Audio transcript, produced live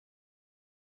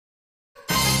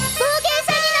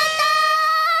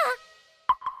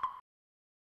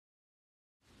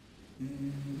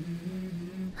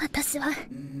私は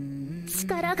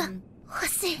力が欲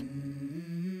しい。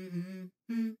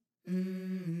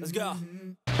Let's go。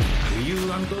浮遊&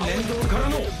念動から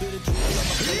のフリ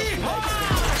ーファ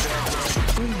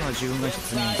ー。どんな銃が出現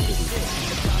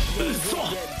する。うそ。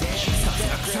必殺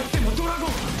が腐ってもドラゴン。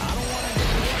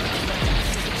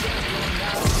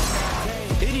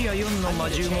エリア4の魔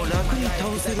獣も楽に倒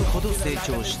せるほど成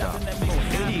長した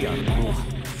エリア5。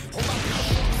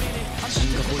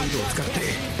進化ホイールを使って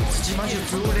土魔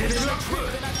術をレベルアップ。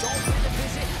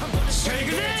しゃい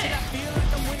くぜ。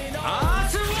アー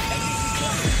スウォー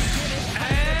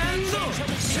エンド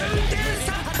終点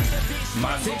差。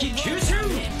魔石吸収。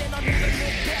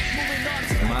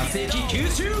魔石吸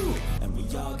収。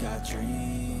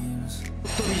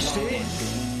とにして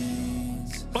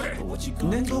あれ、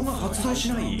念動が発動し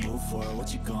ない。もう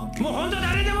ほんと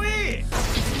誰でもいい。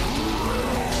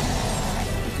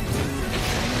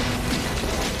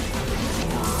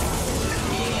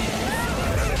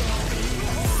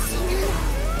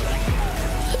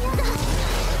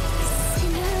死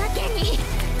ぬわけに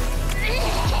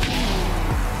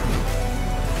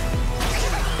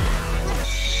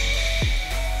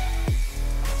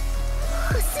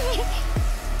欲しい。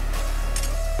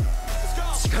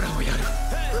力をやる。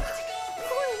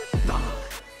だが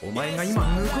お前が今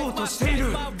抜こうとしてい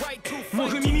る。モ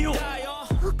フ耳を。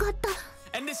分かった。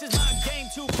戦えるか。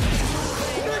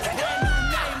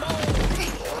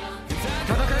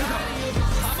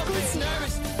少し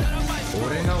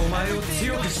俺がお前を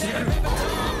強くしてやる。まるで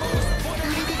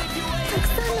たく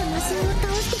さんの魔獣を倒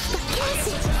してきた剣士。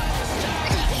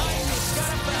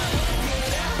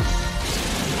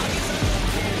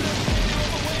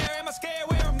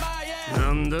な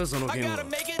んだその剣は。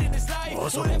ま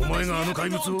さかお前があの怪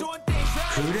物を。く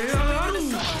れやがる。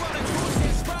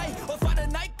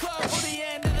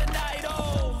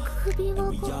首輪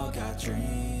が。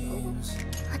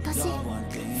私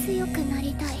強くな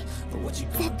りたい。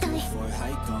絶対。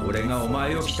俺がお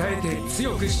前を鍛えて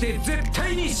強くして絶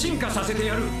対に進化させて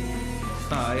やる。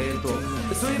あ、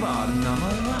そういえば名前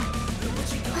は。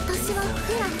私は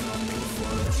フラン。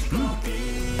う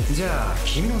ん。じゃあ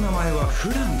君の名前は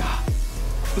フランだ。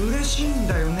嬉しいん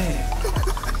だよね。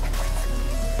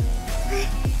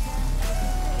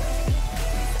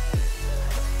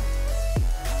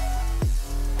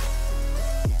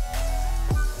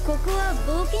ここは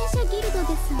冒険者ギルドで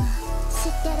す。知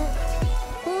ってる。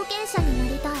冒険者にな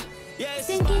りたい。苦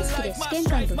戦形式で試験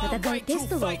官と戦いテス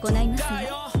トを行いますね。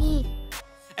いい。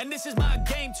And this is my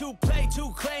game to play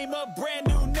to claim a brand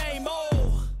new name.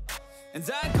 Oh, and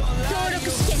I go live.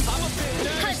 I'm a bit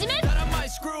nervous that I might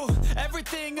screw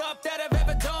everything up that I've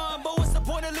ever done. But what's the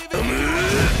point of living? I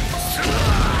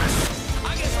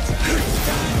guess I'll try this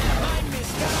time. I might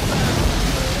miss God.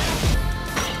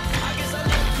 I guess I'll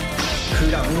look here.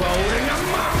 クラブは俺が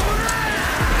守る。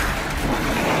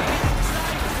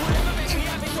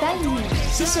第2名、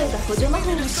師匠が補助魔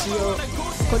法を使用。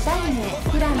個体名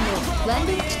フランのワン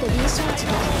リッチと臨床値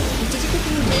が一時的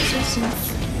に上昇します。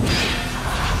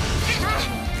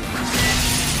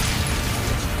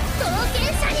冒険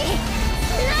者に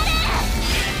なれ。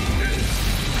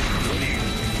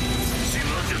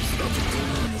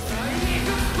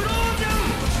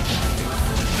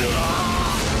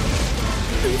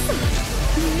嘘。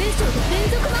無名称で連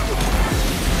続魔法。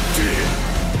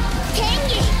天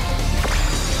技。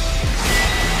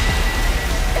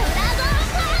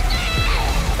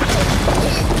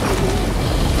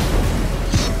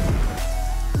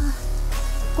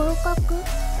合格？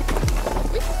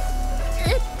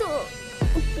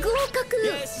合格み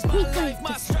たいです。冒険者になっ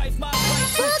た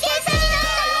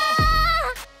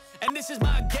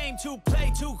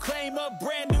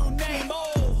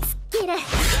ー。スキル。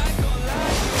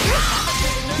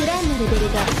フランのレベル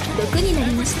が6になり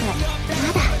ました。まだ。デ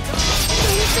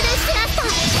ルスレスラッター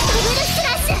ダブルスラ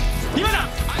ッシュ。今だ。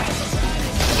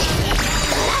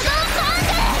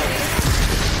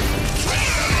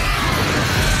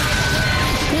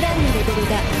フランのレベル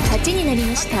が8になり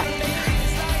ました。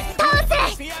倒せ。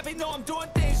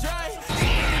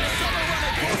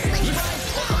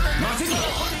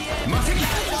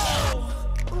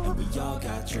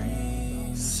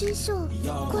師匠、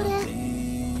これ。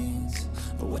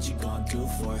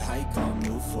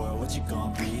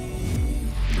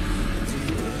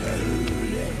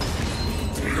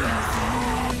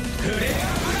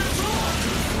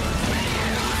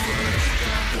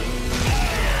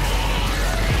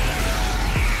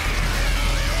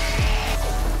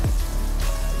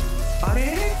あ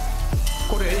れ？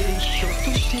これひょっ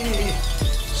として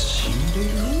死んでる？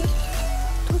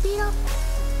扉、ダン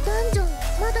ジョン、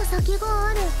まだ先が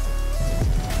ある。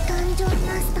ダンジョン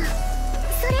マスター、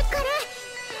それから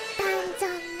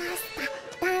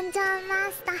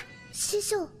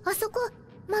匠、あそこ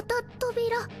また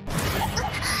扉。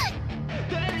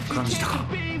感じたか。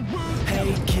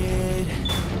 Hey kid,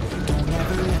 don't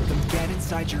ever let them get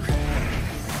inside your head.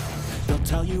 They'll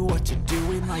tell you what to do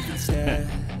in life instead.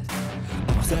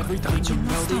 Almost everything you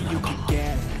know that you can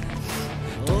get.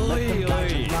 Don't let them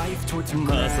guide your life towards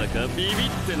regret. まさかビビっ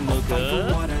てんの I'll fight for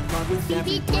か。 what I love with ビ every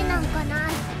ビってなんかな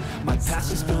い。 My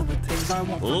past is filled with things I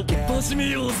won't おっ forget. 始め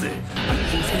ようぜ。 I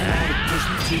use them all to push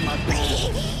me to my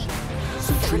goal. So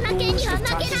treat the worst of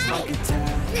times just like a test.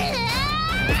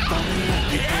 If only I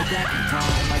could hold that in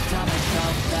time. I tell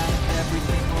myself that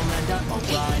everything will end up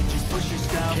alright. Just push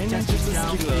yourself, test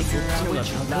yourself, figure out what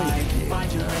you like. Find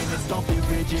your limits, don't be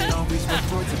rigid, always work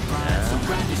towards a plan.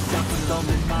 Surround yourself with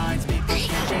open minds, people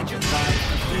can change your life.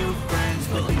 A few friends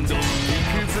will be there to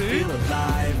help you feel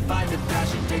alive. Find a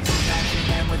passion, take some action,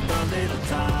 and with a little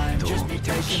time, just be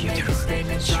patient, make a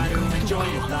statement, try to enjoy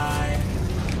your life.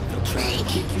 They'll try to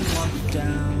keep you while you're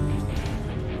down.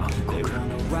 They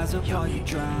wanna rise up while you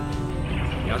drown.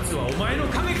 奴はお前の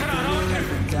影から現れてる。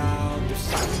 They're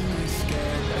silently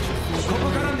scared that you're ここ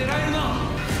から狙えるな。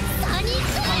サニッ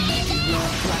クエイジ。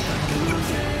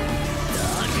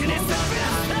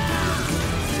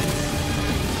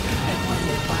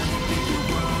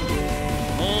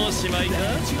 もうしまいか。あ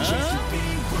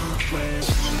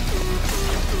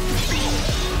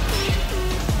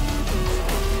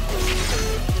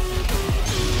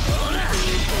ほら、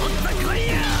おったこい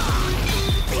や。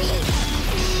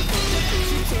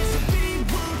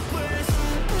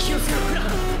気をつけろフラン。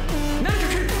何か来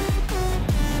る。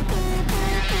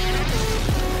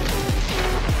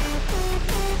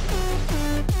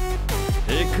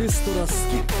エクストラス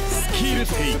キル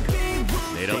テイカー。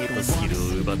狙ったスキルを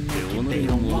奪って己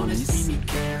のものにする。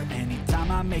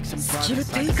スキル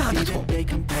テイカーだと。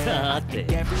さて、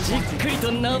じっくり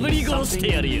となぶり殺して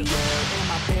やるよ。だか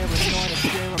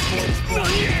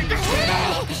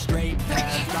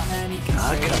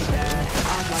ら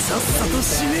さっさと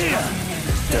死ねえや。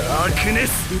ダークネス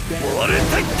ウォルテ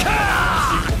ッカー。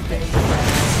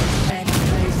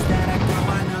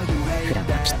フランは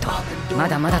きっとま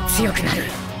だまだ強くなる。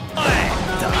おい、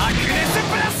ダークネス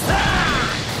ブラスター。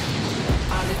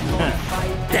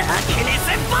ダークネス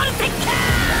ボルテッカ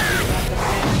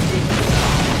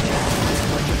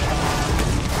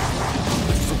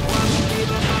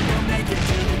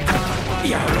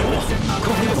やろう。こ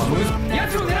れはむず。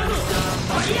奴を狙うぞ。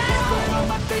や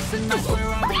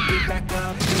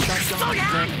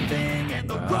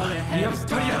っ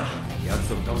ぱりだ。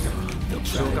奴を倒せば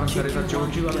召喚された上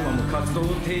級悪魔も活動を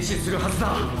停止するはずだ。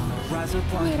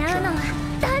狙うのは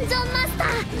ダンジョンマスター。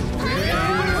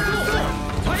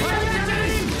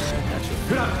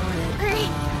フラン、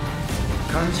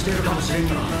感じてるかもしれん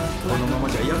が、このまま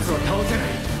じゃ奴は倒せない。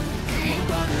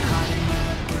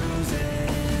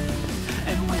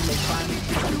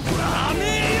ダメ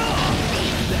よ。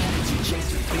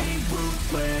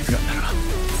フランなら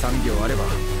3秒あれば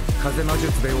風魔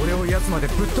術で俺を奴まで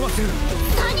ぶっ飛ばせる。ソ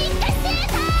ニックシー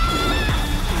ター。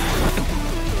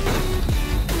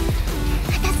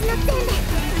私の全部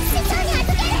師匠に預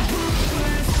ける。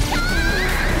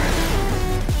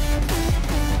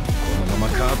このまま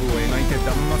カーブを描いて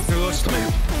断末を仕留める。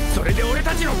それで俺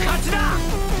たちの勝ちだ。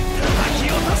叩き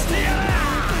落としてやる。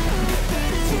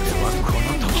俺はこの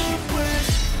時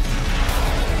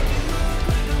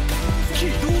起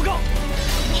動が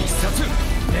必殺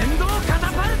連動カ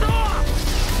タパルト。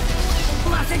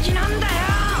魔石なんだよ。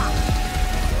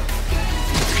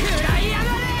食らいやがれ。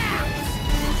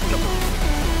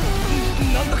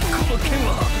なんだこの剣は。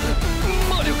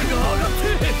魔力が上がって。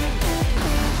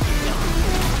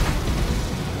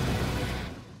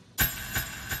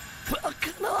バカ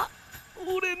な。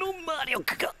俺の魔力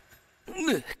が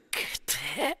抜け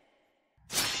て。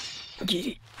ギ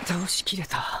リ倒しきれ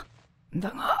た。だ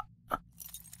が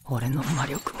俺の魔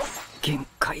力も限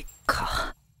界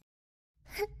か。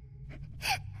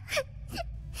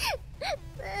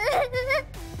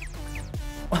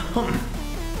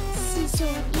師匠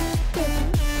生きてる。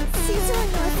師匠に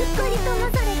はすっかり騙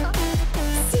された。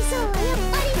師匠はやっ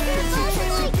ぱりスーパー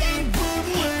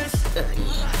すごい。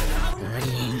あり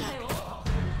えん。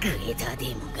グレーターデー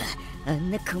モンがあん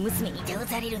な小娘に倒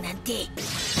されるなんて。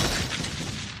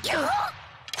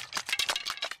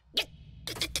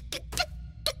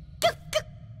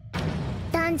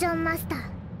ダンジョンマスター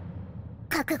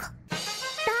覚悟。